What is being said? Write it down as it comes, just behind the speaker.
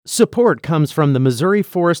Support comes from the Missouri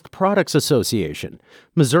Forest Products Association.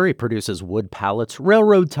 Missouri produces wood pallets,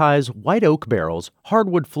 railroad ties, white oak barrels,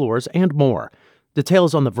 hardwood floors, and more.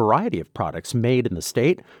 Details on the variety of products made in the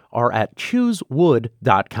state are at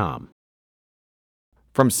choosewood.com.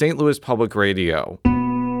 From St. Louis Public Radio,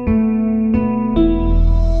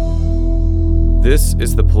 this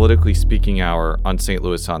is the Politically Speaking Hour on St.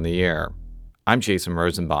 Louis on the Air. I'm Jason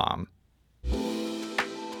Rosenbaum.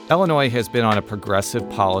 Illinois has been on a progressive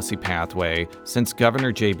policy pathway since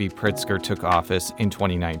Governor J.B. Pritzker took office in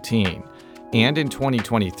 2019. And in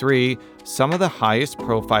 2023, some of the highest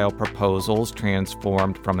profile proposals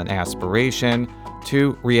transformed from an aspiration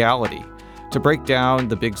to reality. To break down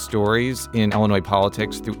the big stories in Illinois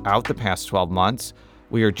politics throughout the past 12 months,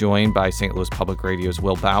 we are joined by St. Louis Public Radio's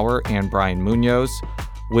Will Bauer and Brian Munoz.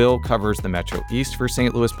 Will covers the Metro East for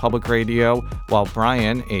St. Louis Public Radio, while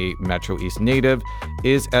Brian, a Metro East native,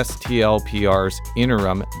 is STLPR's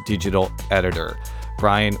interim digital editor.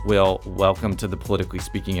 Brian, Will, welcome to the Politically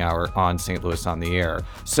Speaking Hour on St. Louis on the Air.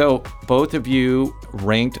 So both of you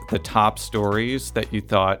ranked the top stories that you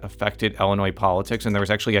thought affected Illinois politics, and there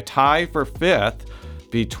was actually a tie for fifth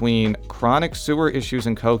between chronic sewer issues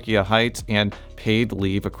in Coquia Heights and paid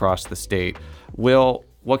leave across the state. Will,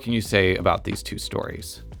 what can you say about these two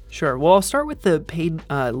stories? Sure. Well, I'll start with the Paid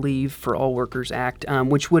Leave for All Workers Act,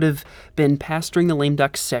 which would have been passed during the lame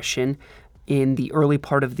duck session in the early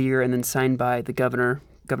part of the year and then signed by the Governor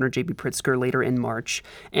J.B. Pritzker, later in March.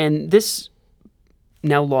 And this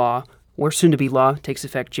now law, or soon-to-be law, takes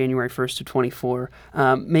effect January 1st of 24,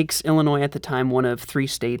 makes Illinois at the time one of three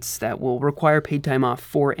states that will require paid time off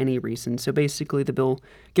for any reason. So basically, the bill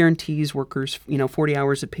guarantees workers, 40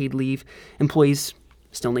 hours of paid leave. Employees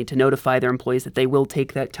still need to notify their employees that they will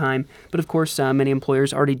take that time. But of course, many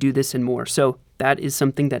employers already do this and more. So that is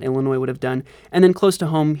something that Illinois would have done. And then close to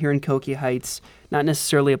home here in Coquia Heights, not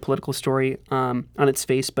necessarily a political story on its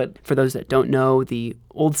face, but for those that don't know, the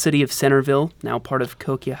old city of Centerville, now part of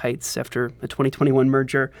Coquia Heights after a 2021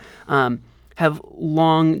 merger, have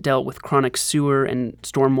long dealt with chronic sewer and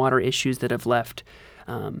stormwater issues that have left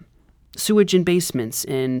sewage in basements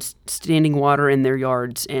and standing water in their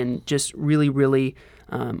yards and just really, really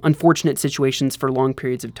unfortunate situations for long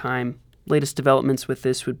periods of time. Latest developments with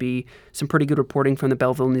this would be some pretty good reporting from the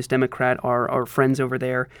Belleville News-Democrat, our friends over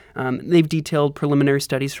there. They've detailed preliminary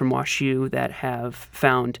studies from WashU that have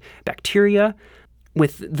found bacteria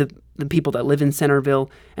with the people that live in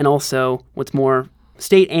Centerville, and also, what's more,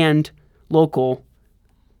 state and local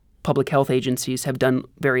public health agencies have done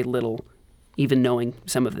very little, even knowing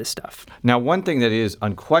some of this stuff. Now, one thing that is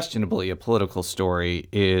unquestionably a political story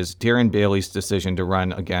is Darren Bailey's decision to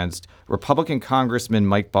run against Republican Congressman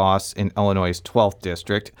Mike Boss in Illinois' 12th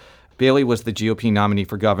District. Bailey was the GOP nominee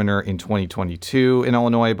for governor in 2022 in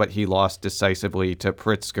Illinois, but he lost decisively to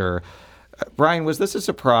Pritzker. Brian, was this a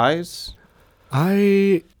surprise?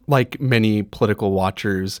 I, like many political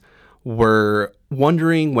watchers, were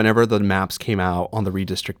wondering whenever the maps came out on the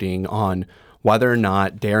redistricting on whether or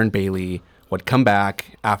not Darren Bailey would come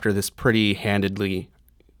back after this pretty handed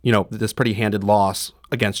loss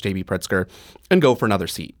against J.B. Pritzker and go for another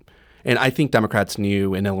seat. And I think Democrats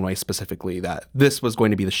knew in Illinois specifically that this was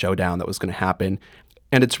going to be the showdown that was going to happen.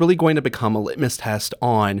 And it's really going to become a litmus test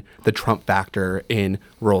on the Trump factor in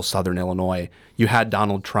rural southern Illinois. You had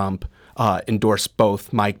Donald Trump endorse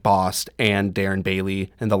both Mike Bost and Darren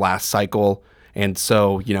Bailey in the last cycle. And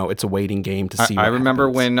so, it's a waiting game to see what happens. Remember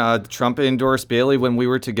when Trump endorsed Bailey when we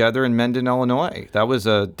were together in Mendon, Illinois. That was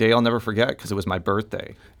a day I'll never forget because it was my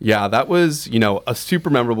birthday. Yeah, that was, a super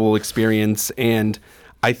memorable experience. And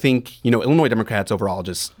I think, Illinois Democrats overall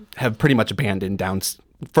just have pretty much abandoned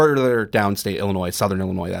further downstate Illinois, southern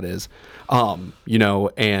Illinois, that is.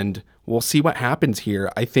 And we'll see what happens here.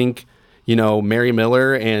 I think, Mary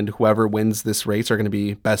Miller and whoever wins this race are going to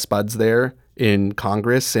be best buds there in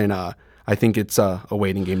Congress. And I think it's a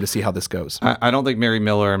waiting game to see how this goes. I don't think Mary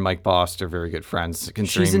Miller and Mike Bost are very good friends.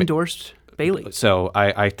 She's endorsed Bailey. So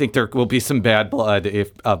I think there will be some bad blood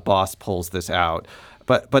if Bost pulls this out.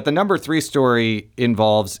 But the number 3 story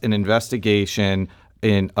involves an investigation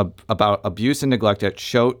about abuse and neglect at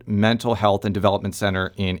Choate Mental Health and Development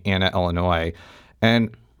Center in Anna, Illinois.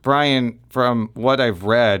 And Brian, from what I've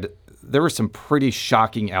read, there were some pretty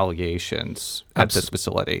shocking allegations at this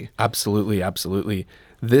facility. Absolutely.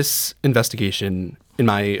 This investigation, in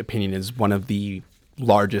my opinion, is one of the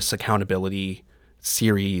largest accountability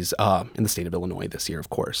series in the state of Illinois this year, of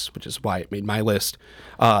course, which is why it made my list.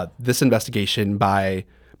 This investigation by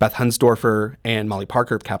Beth Hunsdorfer and Molly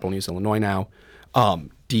Parker of Capital News Illinois now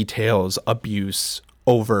details abuse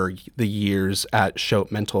over the years at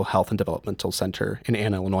Choate Mental Health and Developmental Center in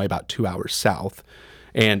Anna, Illinois, about 2 hours south.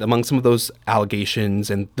 And among some of those allegations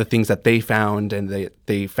and the things that they found, and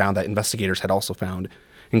they found that investigators had also found,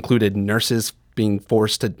 included nurses being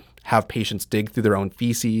forced to have patients dig through their own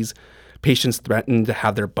feces, patients threatened to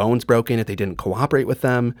have their bones broken if they didn't cooperate with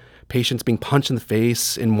them, patients being punched in the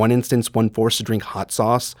face, in one instance, one forced to drink hot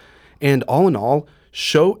sauce. And all in all,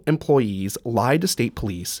 show employees lied to state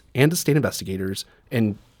police and to state investigators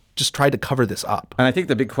and just tried to cover this up. And I think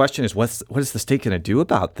the big question is, what is the state going to do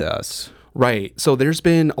about this? Right. So there's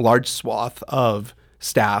been a large swath of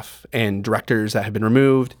staff and directors that have been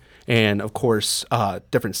removed. And of course,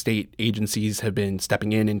 different state agencies have been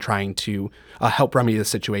stepping in and trying to help remedy the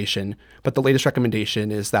situation. But the latest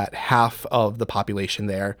recommendation is that half of the population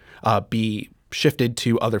there be shifted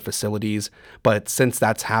to other facilities. But since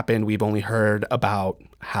that's happened, we've only heard about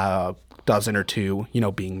a dozen or two,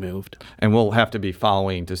 being moved. And we'll have to be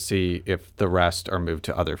following to see if the rest are moved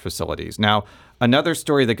to other facilities. Now, another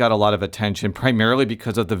story that got a lot of attention, primarily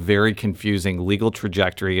because of the very confusing legal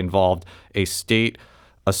trajectory, involved a state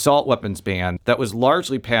assault weapons ban that was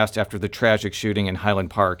largely passed after the tragic shooting in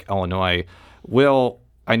Highland Park, Illinois. Will,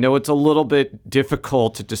 I know it's a little bit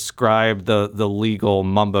difficult to describe the legal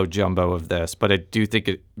mumbo-jumbo of this, but I do think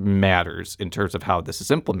it matters in terms of how this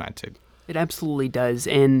is implemented. It absolutely does.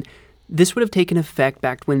 And this would have taken effect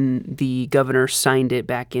back when the governor signed it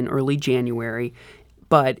back in early January,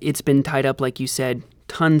 but it's been tied up, like you said,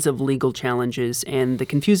 tons of legal challenges. And the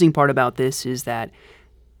confusing part about this is that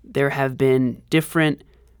there have been different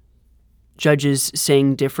judges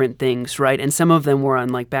saying different things, right? And some of them were on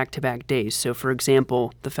back-to-back days. So, for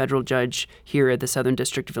example, the federal judge here at the Southern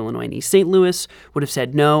District of Illinois in East St. Louis would have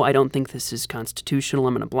said, no, I don't think this is constitutional.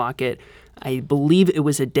 I'm going to block it. I believe it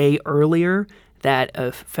was a day earlier that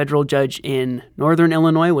a federal judge in Northern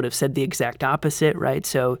Illinois would have said the exact opposite, right?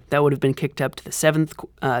 So that would have been kicked up to the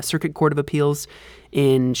 7th Circuit Court of Appeals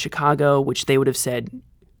in Chicago, which they would have said,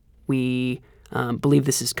 we believe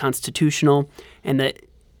this is constitutional. And the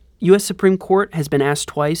U.S. Supreme Court has been asked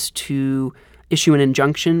twice to issue an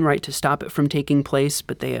injunction, right, to stop it from taking place,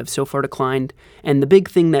 but they have so far declined. And the big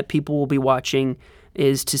thing that people will be watching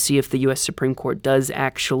is to see if the U.S. Supreme Court does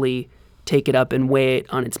actually take it up and weigh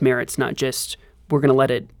it on its merits, not just we're going to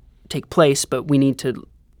let it take place, but we need to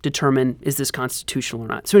determine, is this constitutional or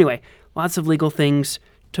not? So anyway, lots of legal things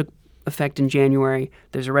took effect in January.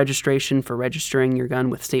 There's a registration for registering your gun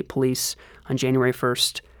with state police on January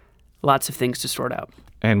 1st. Lots of things to sort out.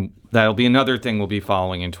 And that'll be another thing we'll be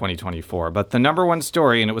following in 2024. But the number one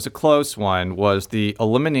story, and it was a close one, was the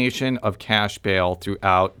elimination of cash bail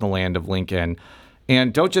throughout the land of Lincoln.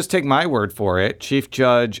 And don't just take my word for it. Chief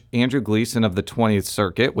Judge Andrew Gleason of the 20th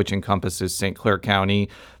Circuit, which encompasses St. Clair County,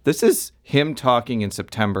 this is him talking in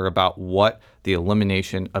September about what the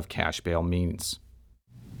elimination of cash bail means.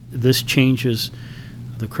 This changes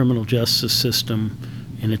the criminal justice system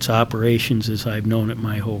and its operations as I've known it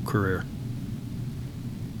my whole career.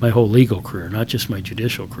 My whole legal career, not just my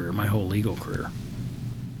judicial career, my whole legal career.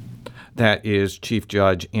 That is Chief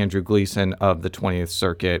Judge Andrew Gleason of the 20th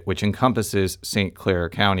Circuit, which encompasses St. Clair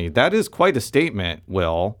County. That is quite a statement,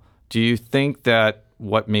 Will. Do you think that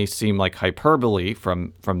what may seem like hyperbole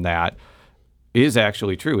from that is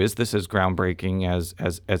actually true? Is this as groundbreaking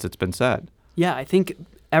as it's been said? Yeah, I think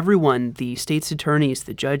everyone, the state's attorneys,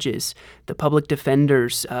 the judges, the public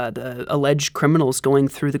defenders, the alleged criminals going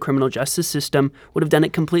through the criminal justice system would have done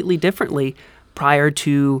it completely differently prior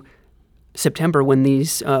to September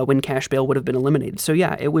when cash bail would have been eliminated. So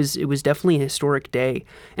yeah, it was definitely a historic day.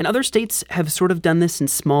 And other states have sort of done this in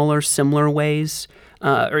similar ways,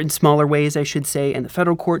 or in smaller ways, I should say. And the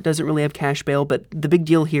federal court doesn't really have cash bail. But the big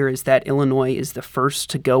deal here is that Illinois is the first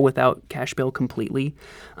to go without cash bail completely.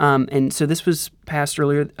 And so this was passed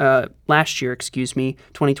last year,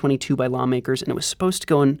 2022 by lawmakers, and it was supposed to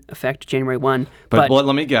go in effect January 1. But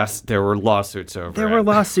let me guess, there were lawsuits over it. There were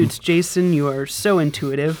lawsuits. Jason, you are so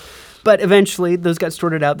intuitive. But eventually, those got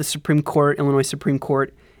sorted out. The Illinois Supreme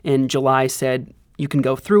Court in July said you can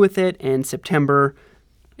go through with it, and September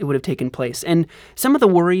it would have taken place. And some of the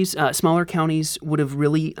worries, smaller counties would have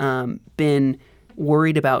really been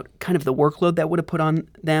worried about kind of the workload that would have put on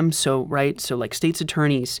them. So like state's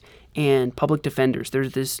attorneys and public defenders,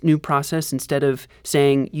 there's this new process. Instead of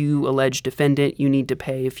saying you alleged defendant, you need to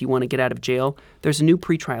pay if you want to get out of jail, there's a new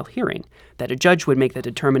pretrial hearing that a judge would make that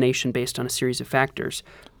determination based on a series of factors.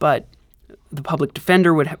 But the public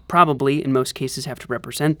defender would probably, in most cases, have to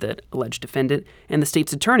represent the alleged defendant, and the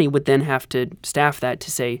state's attorney would then have to staff that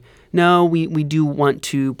to say, no, we do want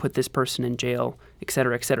to put this person in jail, et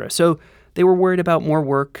cetera, et cetera. So they were worried about more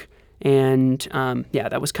work, and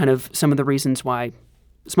that was kind of some of the reasons why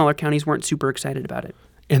smaller counties weren't super excited about it.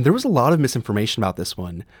 And there was a lot of misinformation about this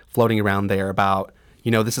one floating around there about,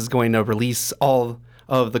 this is going to release all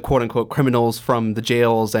of the quote unquote criminals from the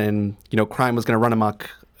jails and, crime was going to run amok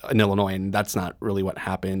in Illinois. And that's not really what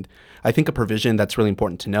happened. I think a provision that's really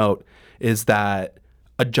important to note is that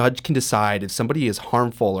a judge can decide if somebody is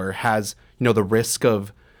harmful or has, the risk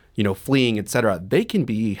of, fleeing, et cetera, they can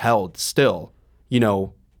be held still.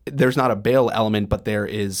 There's not a bail element, but there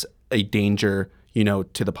is a danger, to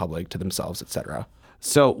the public, to themselves, et cetera.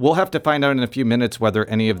 So we'll have to find out in a few minutes whether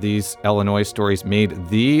any of these Illinois stories made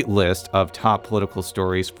the list of top political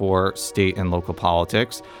stories for state and local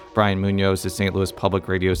politics. Brian Munoz is St. Louis Public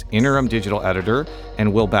Radio's interim digital editor,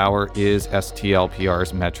 and Will Bauer is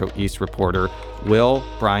STLPR's Metro East reporter. Will,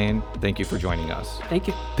 Brian, thank you for joining us. Thank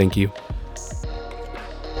you. Thank you.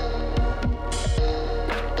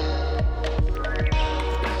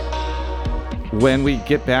 When we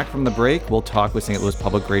get back from the break, we'll talk with St. Louis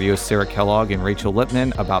Public Radio's Sarah Kellogg and Rachel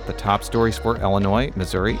Lippmann about the top stories for Illinois,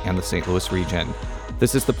 Missouri, and the St. Louis region.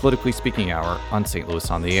 This is the Politically Speaking Hour on St. Louis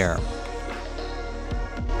on the Air.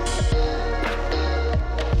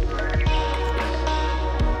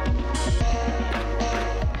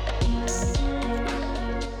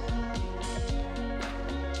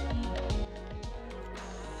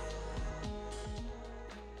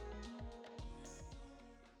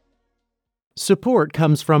 Support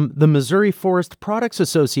comes from the Missouri Forest Products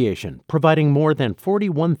Association, providing more than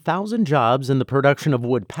 41,000 jobs in the production of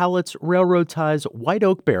wood pallets, railroad ties, white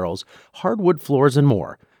oak barrels, hardwood floors, and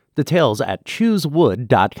more. Details at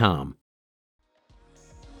choosewood.com.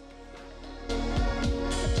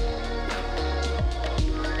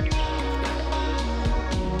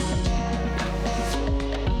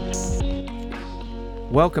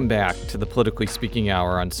 Welcome back to the Politically Speaking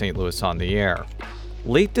Hour on St. Louis on the Air.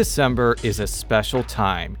 Late December is a special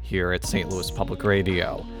time here at St. Louis Public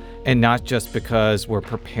Radio, and not just because we're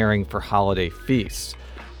preparing for holiday feasts.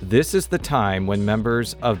 This is the time when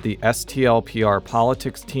members of the STLPR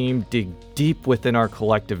politics team dig deep within our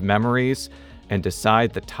collective memories and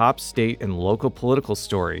decide the top state and local political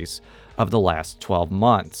stories of the last 12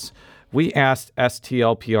 months. We asked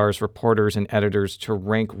STLPR's reporters and editors to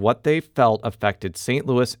rank what they felt affected St.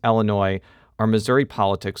 Louis, Illinois, or Missouri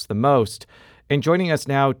politics the most. And joining us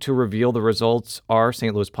now to reveal the results are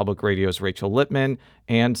St. Louis Public Radio's Rachel Lippmann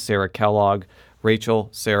and Sarah Kellogg. Rachel,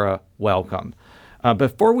 Sarah, welcome.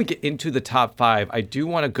 Before we get into the top five, I do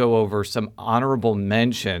want to go over some honorable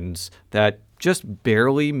mentions that just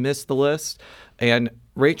barely missed the list. And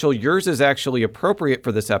Rachel, yours is actually appropriate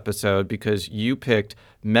for this episode because you picked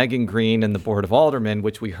Megan Green and the Board of Aldermen,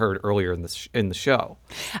 which we heard earlier in the show.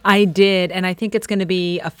 I did, and I think it's going to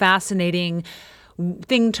be a fascinating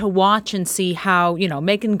thing to watch and see how,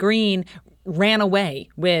 Megan Green ran away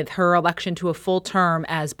with her election to a full term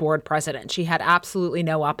as board president. She had absolutely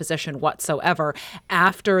no opposition whatsoever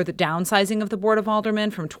after the downsizing of the Board of Aldermen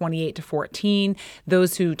from 28 to 14.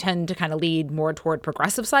 Those who tend to kind of lead more toward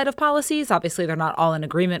progressive side of policies, obviously they're not all in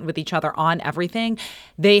agreement with each other on everything.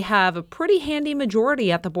 They have a pretty handy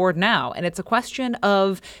majority at the board now. And it's a question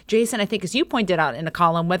of, Jason, I think as you pointed out in a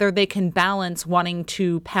column, whether they can balance wanting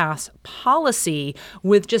to pass policy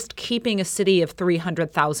with just keeping a city of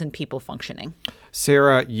 300,000 people functioning.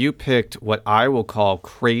 Sarah, you picked what I will call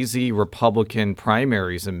crazy Republican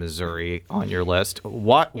primaries in Missouri on your list.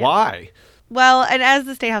 What? Yeah. Why? Well, and as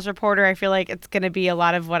the State House reporter, I feel like it's going to be a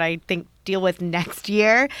lot of what I think deal with next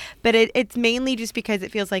year. But it's mainly just because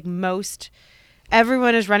it feels like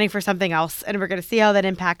everyone is running for something else, and we're going to see how that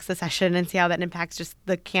impacts the session and see how that impacts just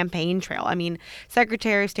the campaign trail. I mean,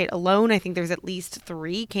 Secretary of State alone, I think there's at least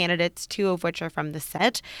 3 candidates, 2 of which are from the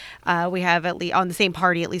set. We have at least on the same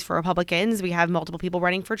party, at least for Republicans, we have multiple people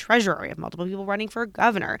running for treasurer. We have multiple people running for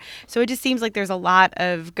governor. So it just seems like there's a lot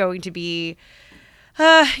of going to be,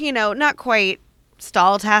 not quite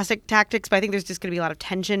stall-tactics, but I think there's just going to be a lot of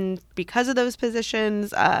tension because of those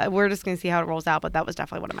positions. We're just going to see how it rolls out, but that was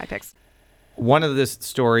definitely one of my picks. One of the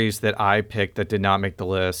stories that I picked that did not make the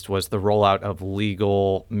list was the rollout of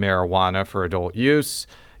legal marijuana for adult use.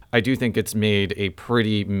 I do think it's made a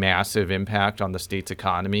pretty massive impact on the state's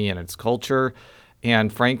economy and its culture.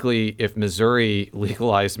 And frankly, if Missouri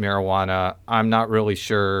legalized marijuana, I'm not really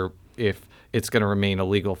sure if it's going to remain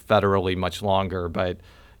illegal federally much longer. But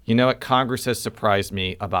you know what? Congress has surprised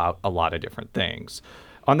me about a lot of different things.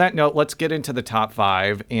 On that note, let's get into the top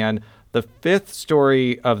 5. And the 5th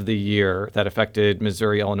story of the year that affected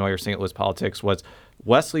Missouri, Illinois, or St. Louis politics was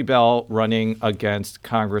Wesley Bell running against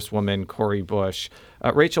Congresswoman Cori Bush.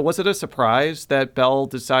 Rachel, was it a surprise that Bell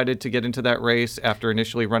decided to get into that race after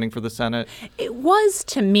initially running for the Senate? It was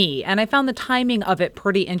to me, and I found the timing of it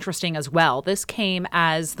pretty interesting as well. This came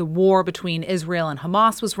as the war between Israel and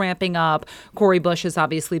Hamas was ramping up. Cori Bush has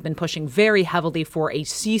obviously been pushing very heavily for a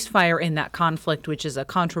ceasefire in that conflict, which is a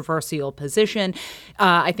controversial position.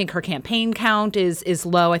 I think her campaign count is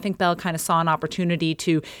low. I think Bell kind of saw an opportunity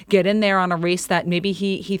to get in there on a race that maybe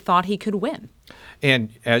he thought he could win.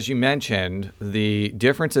 And as you mentioned, the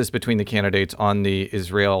differences between the candidates on the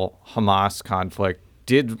Israel-Hamas conflict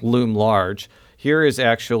did loom large. Here is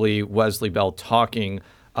actually Wesley Bell talking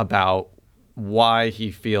about why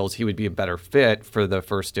he feels he would be a better fit for the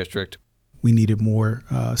 1st District. We needed more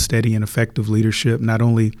steady and effective leadership, not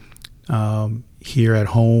only here at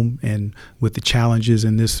home and with the challenges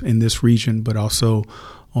in this region, but also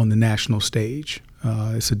on the national stage.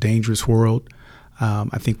 It's a dangerous world.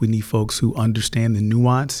 I think we need folks who understand the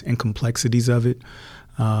nuance and complexities of it,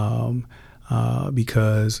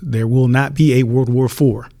 because there will not be a World War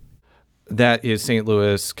IV. That is St.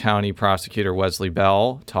 Louis County Prosecutor Wesley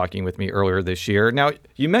Bell talking with me earlier this year. Now,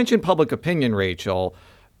 you mentioned public opinion, Rachel.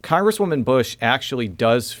 Congresswoman Bush actually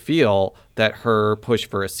does feel that her push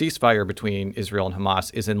for a ceasefire between Israel and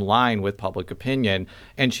Hamas is in line with public opinion,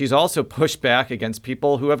 and she's also pushed back against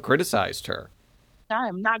people who have criticized her. I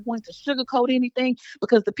am not going to sugarcoat anything,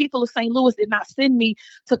 because the people of St. Louis did not send me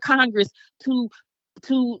to Congress to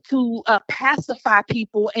pacify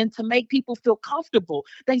people and to make people feel comfortable.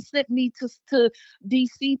 They sent me to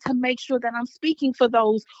D.C. to make sure that I'm speaking for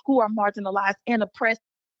those who are marginalized and oppressed.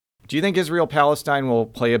 Do you think Israel-Palestine will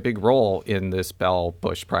play a big role in this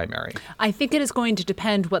Bell-Bush primary? I think it is going to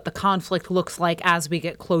depend what the conflict looks like as we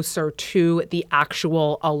get closer to the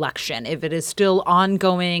actual election. If it is still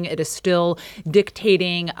ongoing, it is still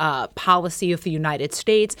dictating policy of the United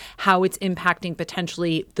States, how it's impacting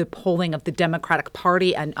potentially the polling of the Democratic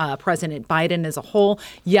Party and President Biden as a whole,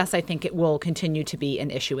 yes, I think it will continue to be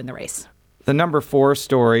an issue in the race. The number 4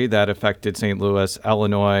 story that affected St. Louis,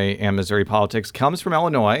 Illinois, and Missouri politics comes from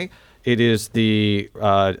Illinois. It is the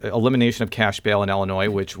elimination of cash bail in Illinois,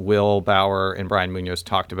 which Will Bauer and Brian Munoz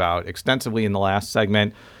talked about extensively in the last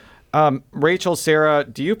segment. Rachel, Sarah,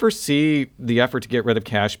 do you foresee the effort to get rid of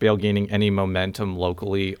cash bail gaining any momentum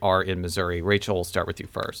locally or in Missouri? Rachel, we'll start with you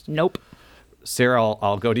first. Nope. Sarah,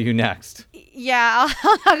 I'll go to you next. Yeah,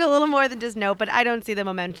 I'll talk a little more than just no, but I don't see the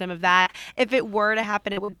momentum of that. If it were to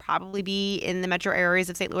happen, it would probably be in the metro areas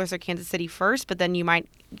of St. Louis or Kansas City first, but then you might,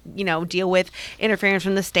 deal with interference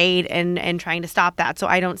from the state and trying to stop that. So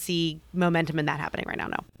I don't see momentum in that happening right now,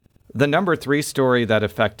 no. The number 3 story that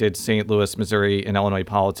affected St. Louis, Missouri, and Illinois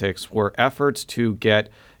politics were efforts to get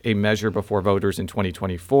a measure before voters in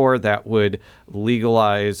 2024 that would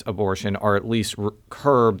legalize abortion or at least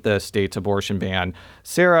curb the state's abortion ban.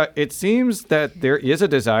 Sarah, it seems that there is a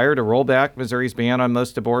desire to roll back Missouri's ban on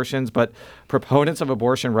most abortions, but proponents of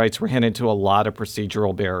abortion rights ran into a lot of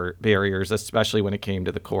procedural barriers, especially when it came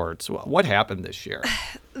to the courts. What happened this year?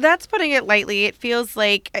 That's putting it lightly. It feels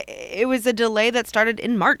like it was a delay that started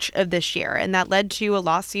in March of this year, and that led to a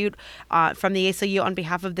lawsuit from the ACLU on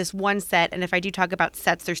behalf of this one set. And if I do talk about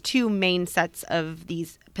sets, there's 2 main sets of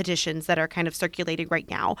these petitions that are kind of circulating right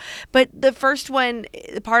now. But the first one,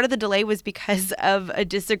 part of the delay was because of a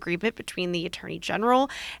disagreement between the Attorney General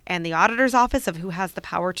and the Auditor's Office of who has the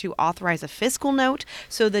power to authorize a fiscal note.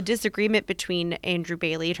 So the disagreement between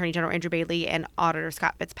Attorney General Andrew Bailey, and Auditor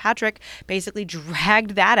Scott Fitzpatrick basically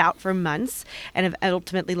dragged that out for months and have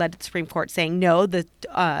ultimately led to the Supreme Court saying, no, the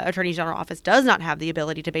Attorney General Office does not have the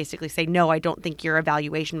ability to basically say, no, I don't think your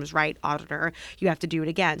evaluation was right, Auditor. You have to do it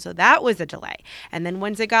again. So that was a delay. And then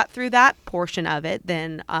once it got through that portion of it,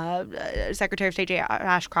 then Secretary of State Jay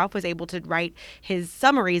Ashcroft was able to write his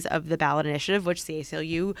summaries of the ballot initiative, which the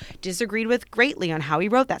ACLU disagreed with greatly on how he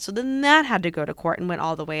wrote that. So then that had to go to court and went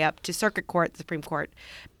all the way up to Circuit Court. The Supreme Court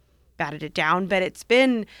batted it down, but it's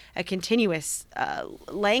been a continuous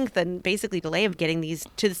length and basically delay of getting these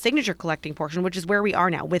to the signature collecting portion, which is where we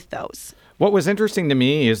are now with those. What was interesting to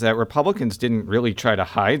me is that Republicans didn't really try to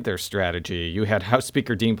hide their strategy. You had House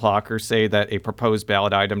Speaker Dean Plocher say that a proposed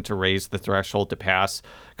ballot item to raise the threshold to pass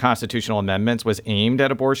constitutional amendments was aimed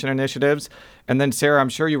at abortion initiatives. And then, Sarah, I'm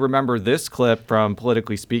sure you remember this clip from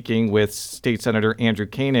Politically Speaking with State Senator Andrew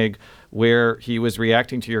Koenig, where he was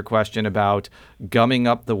reacting to your question about gumming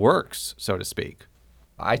up the works, so to speak.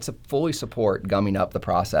 I fully support gumming up the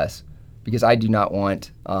process, because I do not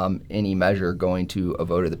want any measure going to a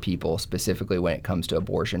vote of the people, specifically when it comes to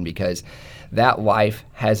abortion, because that life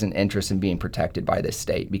has an interest in being protected by this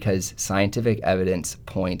state, because scientific evidence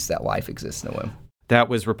points that life exists in the womb. That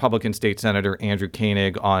was Republican State Senator Andrew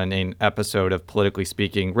Koenig on an episode of Politically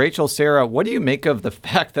Speaking. Rachel, Sarah, what do you make of the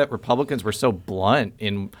fact that Republicans were so blunt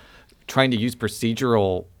in trying to use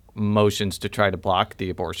procedural motions to try to block the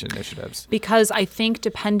abortion initiatives? Because I think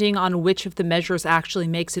depending on which of the measures actually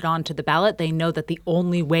makes it onto the ballot, they know that the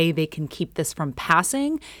only way they can keep this from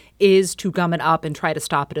passing is to gum it up and try to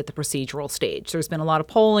stop it at the procedural stage. There's been a lot of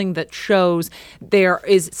polling that shows there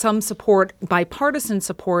is some support, bipartisan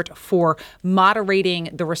support, for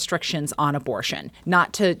moderating the restrictions on abortion,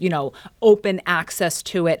 not to, open access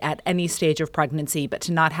to it at any stage of pregnancy, but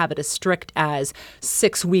to not have it as strict as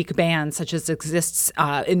 6-week ban, such as exists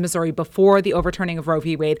in Missouri before the overturning of Roe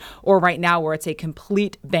v. Wade, or right now where it's a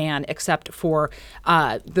complete ban except for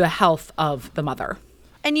the health of the mother.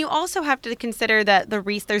 And you also have to consider that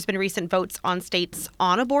there's been recent votes on states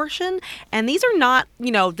on abortion. And these are not,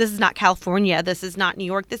 this is not California. This is not New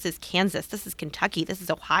York. This is Kansas. This is Kentucky. This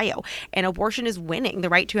is Ohio. And abortion is winning. The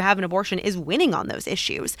right to have an abortion is winning on those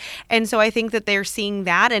issues. And so I think that they're seeing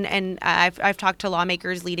that. And I've talked to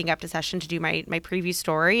lawmakers leading up to session to do my preview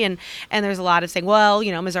story. And there's a lot of saying, well,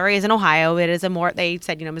 Missouri isn't Ohio. They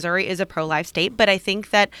said, Missouri is a pro-life state. But I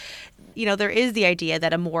think that there is the idea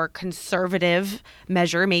that a more conservative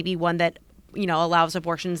measure, maybe one that, allows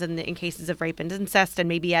abortions in cases of rape and incest, and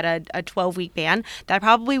maybe at a 12-week ban, that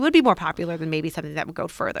probably would be more popular than maybe something that would go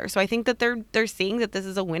further. So I think that they're seeing that this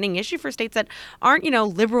is a winning issue for states that aren't,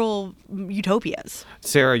 liberal utopias.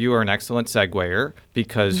 Sarah, you are an excellent seguer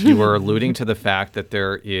because you were alluding to the fact that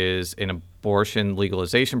there is an abortion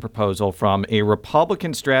legalization proposal from a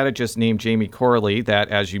Republican strategist named Jamie Corley that,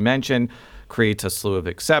 as you mentioned, creates a slew of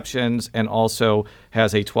exceptions and also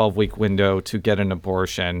has a 12-week window to get an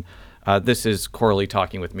abortion. This is Corley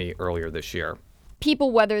talking with me earlier this year.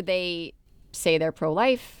 People, whether they say they're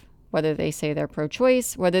pro-life, whether they say they're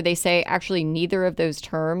pro-choice, whether they say actually neither of those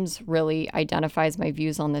terms really identifies my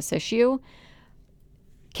views on this issue,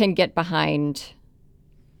 can get behind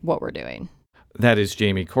what we're doing. That is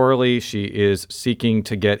Jamie Corley. She is seeking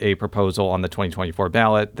to get a proposal on the 2024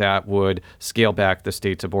 ballot that would scale back the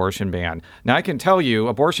state's abortion ban. Now, I can tell you,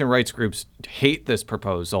 abortion rights groups hate this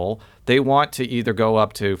proposal. They want to either go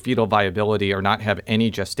up to fetal viability or not have any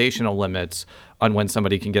gestational limits on when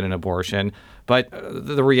somebody can get an abortion. But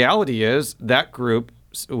the reality is that group,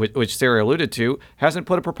 which Sarah alluded to, hasn't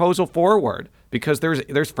put a proposal forward because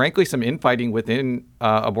there's frankly some infighting within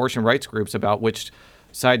abortion rights groups about which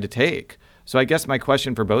side to take. So I guess my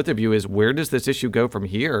question for both of you is, where does this issue go from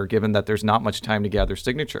here, given that there's not much time to gather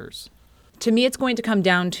signatures? To me, it's going to come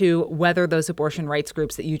down to whether those abortion rights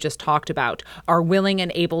groups that you just talked about are willing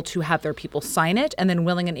and able to have their people sign it, and then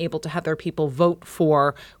willing and able to have their people vote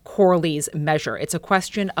for Corley's measure. It's a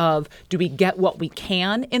question of, do we get what we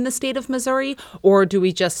can in the state of Missouri, or do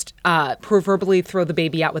we just proverbially throw the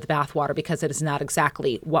baby out with the bathwater because it is not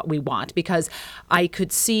exactly what we want? Because I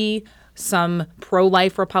could see some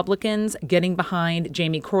pro-life Republicans getting behind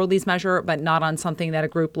Jamie Corley's measure, but not on something that a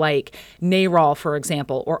group like NARAL, for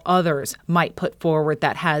example, or others might put forward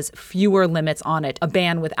that has fewer limits on it, a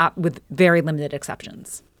ban with very limited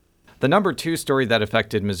exceptions. The number 2 story that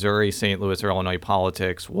affected Missouri, St. Louis, or Illinois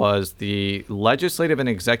politics was the legislative and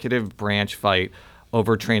executive branch fight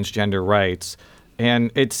over transgender rights.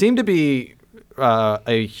 And it seemed to be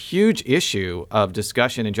a huge issue of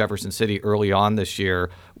discussion in Jefferson City early on this year.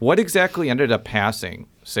 What exactly ended up passing,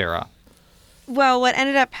 Sarah? Well, what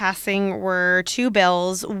ended up passing were 2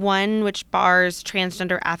 bills, one which bars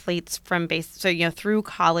transgender athletes from through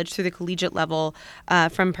college, through the collegiate level,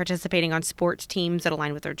 from participating on sports teams that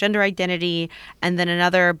align with their gender identity, and then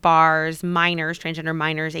another bars minors, transgender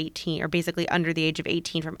minors 18, or basically under the age of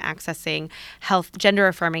 18, from accessing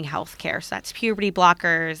gender-affirming health care. So that's puberty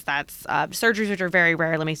blockers, that's surgeries, which are very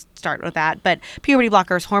rare. Let me start with that. But puberty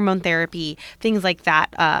blockers, hormone therapy, things like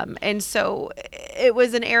that. And so it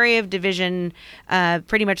was an area of division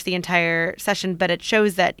pretty much the entire session, but it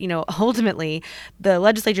shows that, ultimately the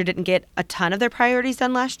legislature didn't get a ton of their priorities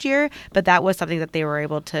done last year, but that was something that they were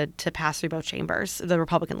able to pass through both chambers, the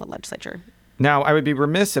Republican-led legislature. Now, I would be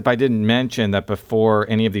remiss if I didn't mention that before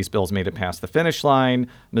any of these bills made it past the finish line,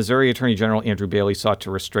 Missouri Attorney General Andrew Bailey sought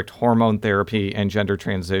to restrict hormone therapy and gender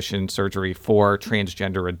transition surgery for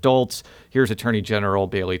transgender adults. Here's Attorney General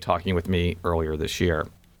Bailey talking with me earlier this year.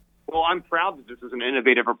 Well, I'm proud that this is an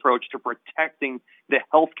innovative approach to protecting the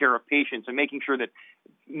health care of patients and making sure that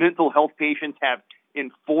mental health patients have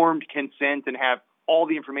informed consent and have all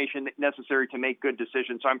the information necessary to make good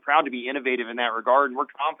decisions. So I'm proud to be innovative in that regard, and we're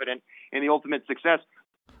confident in the ultimate success.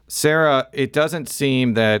 Sarah, it doesn't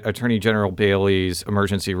seem that Attorney General Bailey's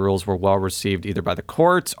emergency rules were well received either by the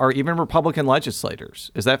courts or even Republican legislators.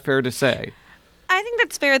 Is that fair to say? I I think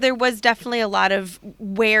that's fair. There was definitely a lot of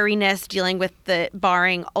wariness dealing with the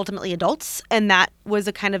barring ultimately adults, and that was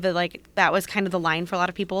that was kind of the line for a lot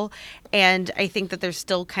of people. And I think that there's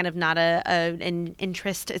still kind of not an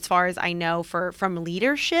interest, as far as I know, from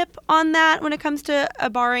leadership on that when it comes to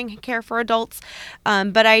barring care for adults.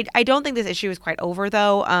 But I don't think this issue is quite over,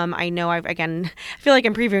 though. I know I feel like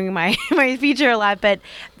I'm previewing my feature a lot, but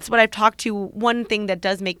it's what I've talked to. One thing that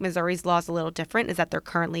does make Missouri's laws a little different is that there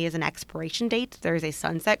currently is an expiration date. There is a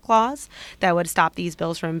sunset clause that would stop these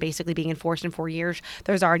bills from basically being enforced in 4 years.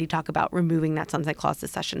 There's already talk about removing that sunset clause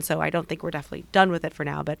this session, so I don't think we're definitely done with it for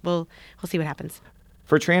now, but we'll see what happens.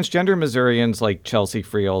 For transgender Missourians like Chelsea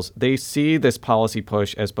Friels, they see this policy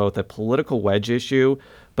push as both a political wedge issue,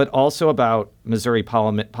 but also about Missouri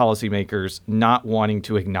policymakers not wanting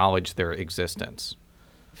to acknowledge their existence.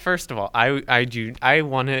 First of all, I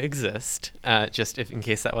want to exist, just in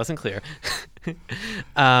case that wasn't clear.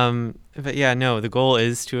 But yeah, no, the goal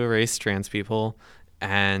is to erase trans people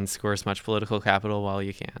and score as much political capital while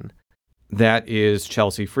you can. That is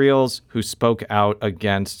Chelsea Friels, who spoke out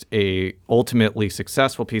against a ultimately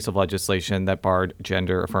successful piece of legislation that barred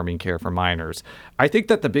gender-affirming care for minors. I think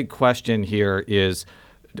that the big question here is,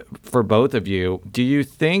 for both of you, do you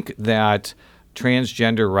think that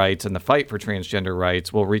transgender rights and the fight for transgender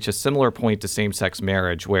rights will reach a similar point to same-sex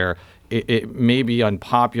marriage, where it may be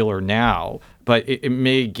unpopular now, but it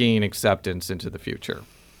may gain acceptance into the future?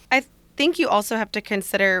 I think you also have to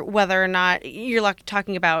consider whether or not you're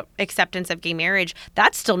talking about acceptance of gay marriage.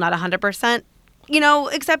 That's still not 100%,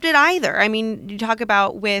 accepted either. I mean, you talk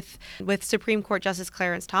about with Supreme Court Justice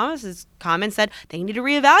Clarence Thomas's comments that they need to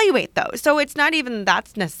reevaluate those. So it's not even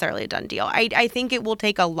that's necessarily a done deal. I think it will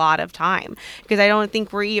take a lot of time, because I don't think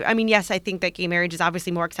yes, I think that gay marriage is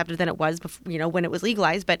obviously more accepted than it was before, when it was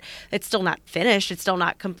legalized, but it's still not finished. It's still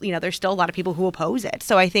not, there's still a lot of people who oppose it.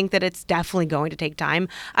 So I think that it's definitely going to take time.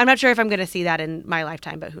 I'm not sure if I'm going to see that in my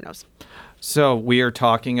lifetime, but who knows? So we are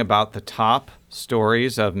talking about the top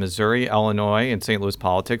stories of Missouri, Illinois, and St. Louis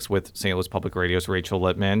politics with St. Louis Public Radio's Rachel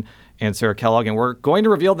Lippmann and Sarah Kellogg. And we're going to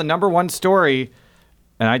reveal the number one story,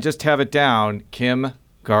 and I just have it down, Kim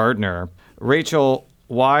Gardner. Rachel,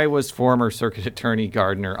 why was former Circuit Attorney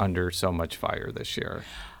Gardner under so much fire this year?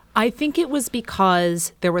 I think it was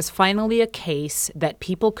because there was finally a case that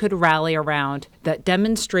people could rally around that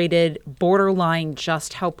demonstrated borderline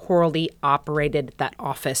just how poorly operated that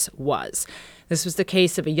office was. This was the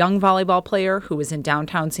case of a young volleyball player who was in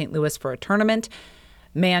downtown St. Louis for a tournament.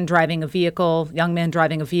 Young man driving a vehicle,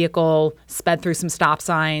 sped through some stop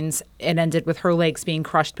signs. It ended with her legs being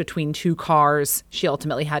crushed between two cars. She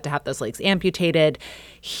ultimately had to have those legs amputated.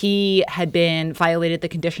 He had been violated the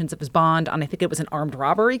conditions of his bond on, I think it was an armed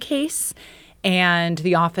robbery case, and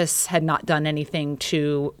the office had not done anything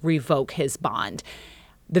to revoke his bond.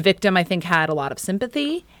 The victim, I think, had a lot of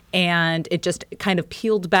sympathy, and it just kind of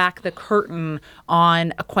peeled back the curtain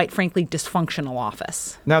on a, quite frankly, dysfunctional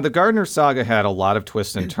office. Now, the Gardner saga had a lot of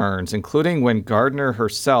twists and turns, including when Gardner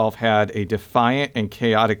herself had a defiant and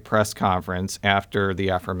chaotic press conference after the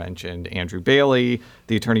aforementioned Andrew Bailey.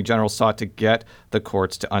 The Attorney General sought to get the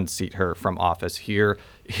courts to unseat her from office. Here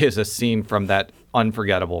is a scene from that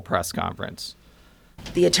unforgettable press conference.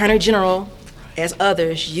 The Attorney General, as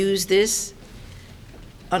others, used this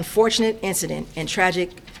unfortunate incident and tragic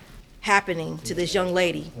happening to this young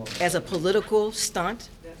lady as a political stunt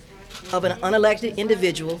of an unelected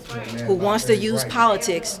individual who wants to use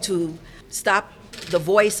politics to stop the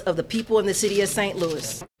voice of the people in the city of St.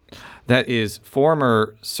 Louis. That is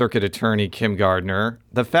former Circuit Attorney Kim Gardner.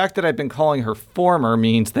 The fact that I've been calling her former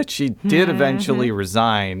means that she did eventually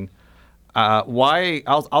resign. Why?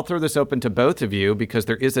 I'll throw this open to both of you, because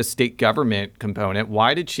there is a state government component.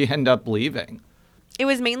 Why did she end up leaving? It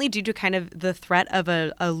was mainly due to kind of the threat of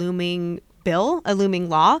a looming bill, a looming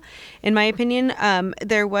law, in my opinion.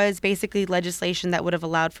 There was basically legislation that would have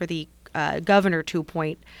allowed for the governor to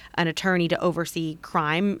appoint an attorney to oversee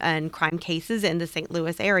crime and crime cases in the St.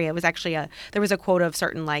 Louis area. It was actually there was a quota of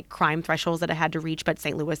certain crime thresholds that it had to reach, but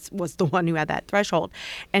St. Louis was the one who had that threshold.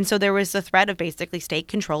 And so there was the threat of basically state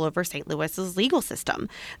control over St. Louis's legal system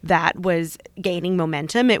that was gaining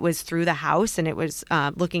momentum. It was through the House, and it was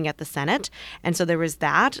looking at the Senate. And so there was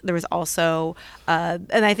that. There was also,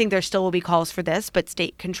 and I think there still will be calls for this, but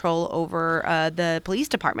state control over the police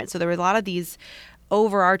department. So there were a lot of these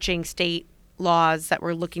overarching state laws that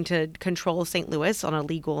were looking to control St. Louis on a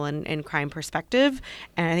legal and crime perspective.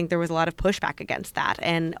 And I think there was a lot of pushback against that.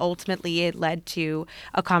 And ultimately, it led to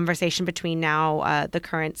a conversation between now the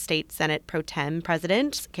current state Senate pro tem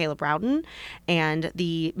president, Caleb Rowden, and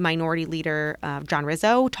the minority leader, John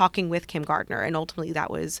Rizzo, talking with Kim Gardner. And ultimately, that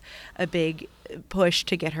was a big push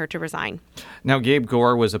to get her to resign. Now, Gabe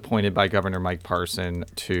Gore was appointed by Governor Mike Parson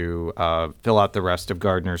to fill out the rest of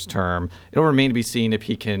Gardner's term. It'll remain to be seen if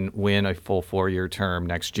he can win a full 4-year term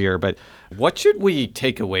next year. But what should we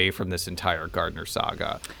take away from this entire Gardner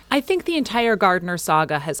saga? I think the entire Gardner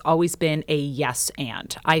saga has always been a yes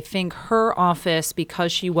and. I think her office,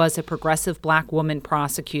 because she was a progressive black woman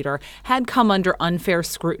prosecutor, had come under unfair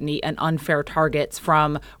scrutiny and unfair targets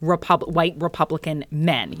from white Republican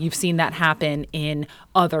men. You've seen that happen in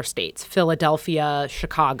other states, Philadelphia,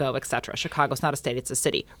 Chicago, etc. Chicago's not a state, it's a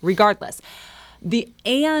city. Regardless. The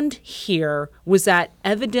and here was that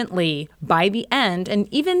evidently by the end,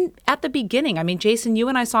 and even at the beginning, I mean, Jason, you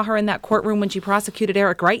and I saw her in that courtroom when she prosecuted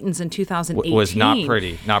Eric Greitens in 2018. Was not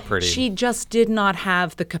pretty, not pretty. She just did not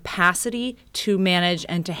have the capacity to manage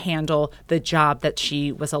and to handle the job that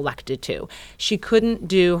she was elected to.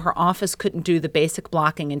 Her office couldn't do the basic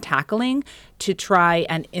blocking and tackling to try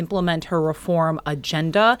and implement her reform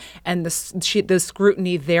agenda, and the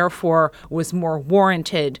scrutiny, therefore, was more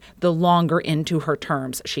warranted the longer into her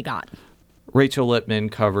terms she got. Rachel Lippmann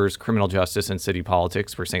covers criminal justice and city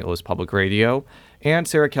politics for St. Louis Public Radio, and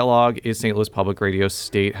Sarah Kellogg is St. Louis Public Radio's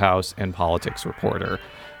State House and politics reporter.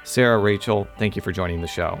 Sarah, Rachel, thank you for joining the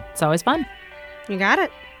show. It's always fun. You got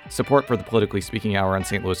it. Support for the Politically Speaking Hour on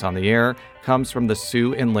St. Louis on the Air comes from the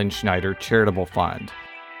Sue and Lynn Schneider Charitable Fund.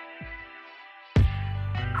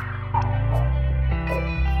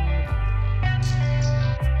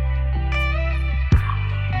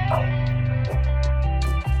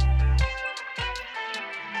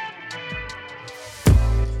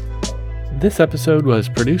 This episode was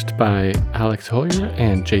produced by Alex Hoyer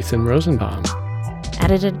and Jason Rosenbaum.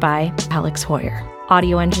 Edited by Alex Hoyer.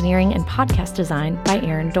 Audio engineering and podcast design by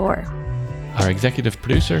Aaron Dorr. Our executive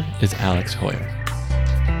producer is Alex Hoyer.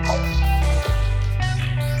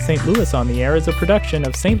 St. Louis on the Air is a production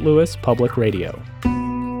of St. Louis Public Radio.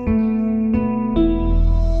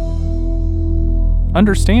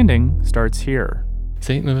 Understanding starts here.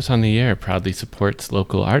 St. Louis on the Air proudly supports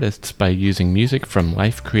local artists by using music from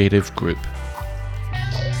Life Creative Group.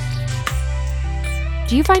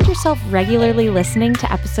 Do you find yourself regularly listening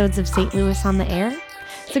to episodes of St. Louis on the Air?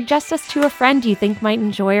 Suggest us to a friend you think might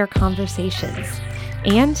enjoy our conversations.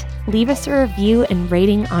 And leave us a review and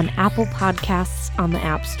rating on Apple Podcasts on the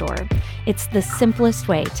App Store. It's the simplest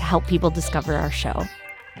way to help people discover our show.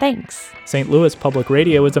 Thanks. St. Louis Public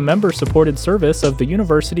Radio is a member-supported service of the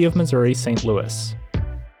University of Missouri St. Louis.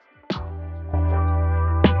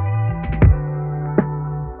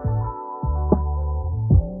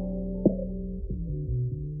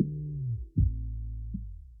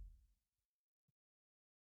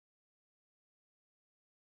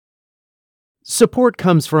 Support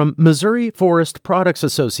comes from Missouri Forest Products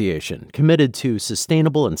Association, committed to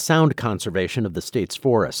sustainable and sound conservation of the state's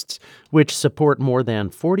forests, which support more than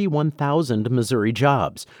 41,000 Missouri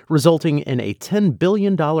jobs, resulting in a $10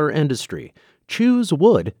 billion industry.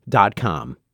 ChooseWood.com.